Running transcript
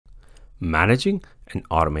Managing and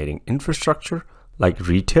automating infrastructure like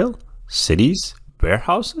retail, cities,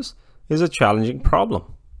 warehouses is a challenging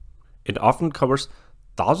problem. It often covers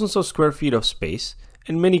thousands of square feet of space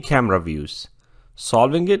and many camera views.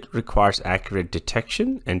 Solving it requires accurate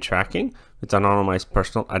detection and tracking with anonymized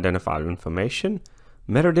personal identifiable information,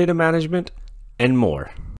 metadata management, and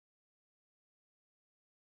more.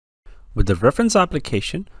 With the reference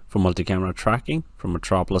application for multi-camera tracking from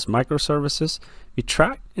Metropolis Microservices, we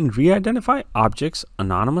track and re-identify objects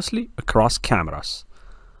anonymously across cameras.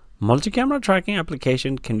 Multi-camera tracking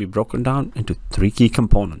application can be broken down into three key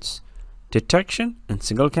components: detection and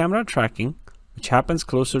single camera tracking, which happens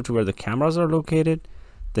closer to where the cameras are located,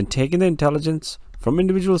 then taking the intelligence from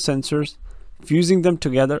individual sensors, fusing them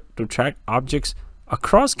together to track objects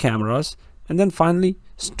across cameras, and then finally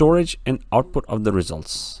storage and output of the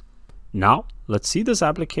results. Now, let's see this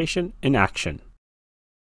application in action.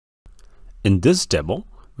 In this demo,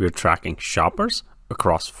 we are tracking shoppers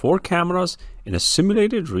across 4 cameras in a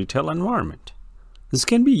simulated retail environment. This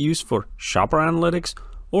can be used for shopper analytics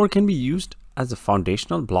or can be used as the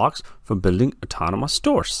foundational blocks for building autonomous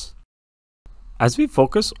stores. As we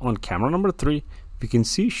focus on camera number 3, we can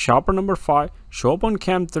see shopper number 5 show up on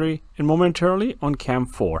cam 3 and momentarily on cam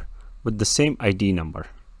 4 with the same ID number.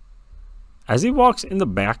 As he walks in the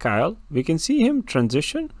back aisle, we can see him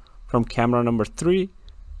transition from camera number 3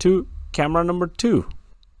 to camera number 2.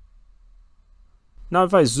 Now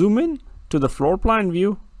if I zoom in to the floor plan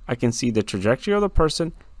view, I can see the trajectory of the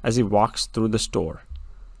person as he walks through the store.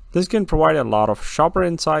 This can provide a lot of shopper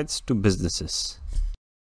insights to businesses.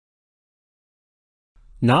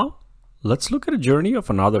 Now, let's look at a journey of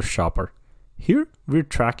another shopper. Here, we're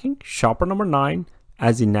tracking shopper number 9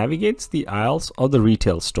 as he navigates the aisles of the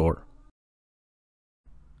retail store.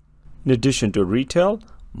 In addition to retail,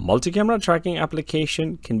 multi-camera tracking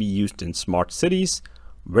application can be used in smart cities,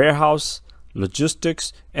 warehouse,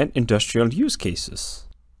 logistics, and industrial use cases.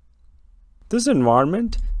 This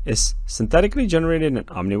environment is synthetically generated in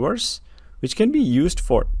Omniverse, which can be used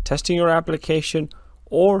for testing your application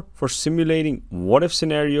or for simulating what-if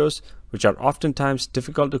scenarios, which are oftentimes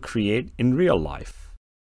difficult to create in real life.